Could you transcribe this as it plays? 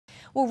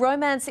Well,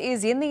 romance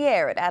is in the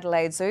air at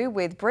Adelaide Zoo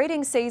with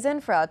breeding season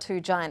for our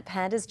two giant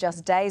pandas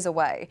just days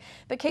away.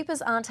 But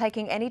keepers aren't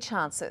taking any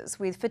chances,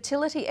 with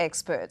fertility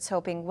experts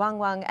helping Wang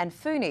Wang and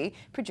Funi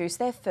produce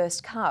their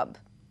first cub.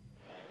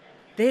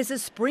 There's a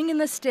spring in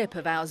the step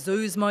of our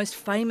zoo's most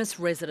famous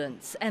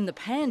residents, and the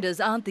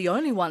pandas aren't the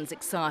only ones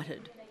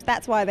excited.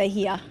 That's why they're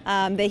here.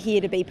 They're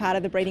here to be part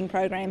of the breeding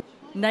program.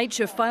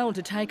 Nature failed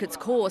to take its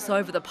course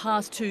over the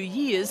past 2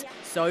 years,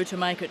 so to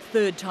make it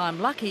third time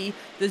lucky,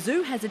 the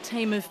zoo has a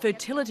team of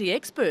fertility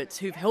experts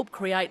who've helped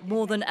create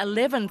more than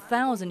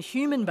 11,000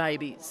 human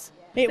babies.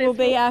 It will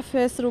be our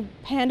first little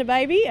panda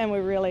baby and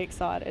we're really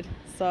excited,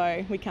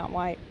 so we can't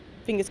wait.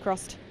 Fingers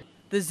crossed.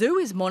 The zoo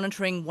is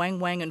monitoring Wang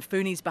Wang and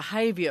Funi's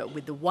behaviour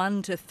with the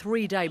 1 to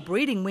 3 day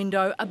breeding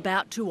window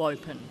about to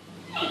open.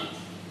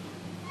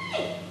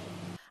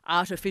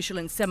 Artificial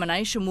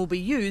insemination will be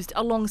used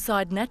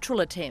alongside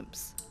natural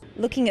attempts.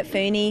 Looking at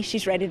Funi,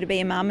 she's ready to be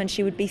a mum and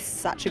she would be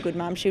such a good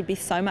mum. She would be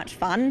so much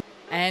fun.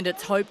 And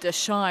it's hoped a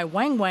shy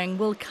Wang Wang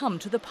will come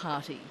to the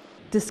party.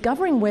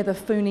 Discovering whether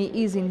Funi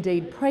is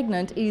indeed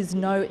pregnant is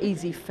no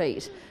easy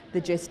feat.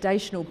 The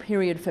gestational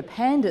period for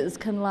pandas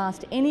can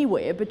last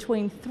anywhere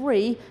between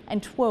 3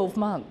 and 12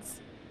 months.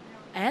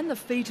 And the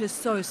fetus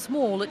so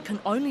small it can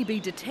only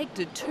be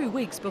detected 2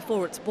 weeks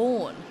before it's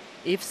born.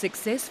 If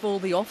successful,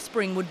 the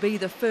offspring would be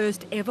the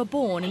first ever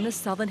born in the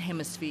Southern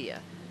Hemisphere.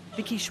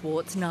 Vicky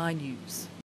Schwartz, 9 News.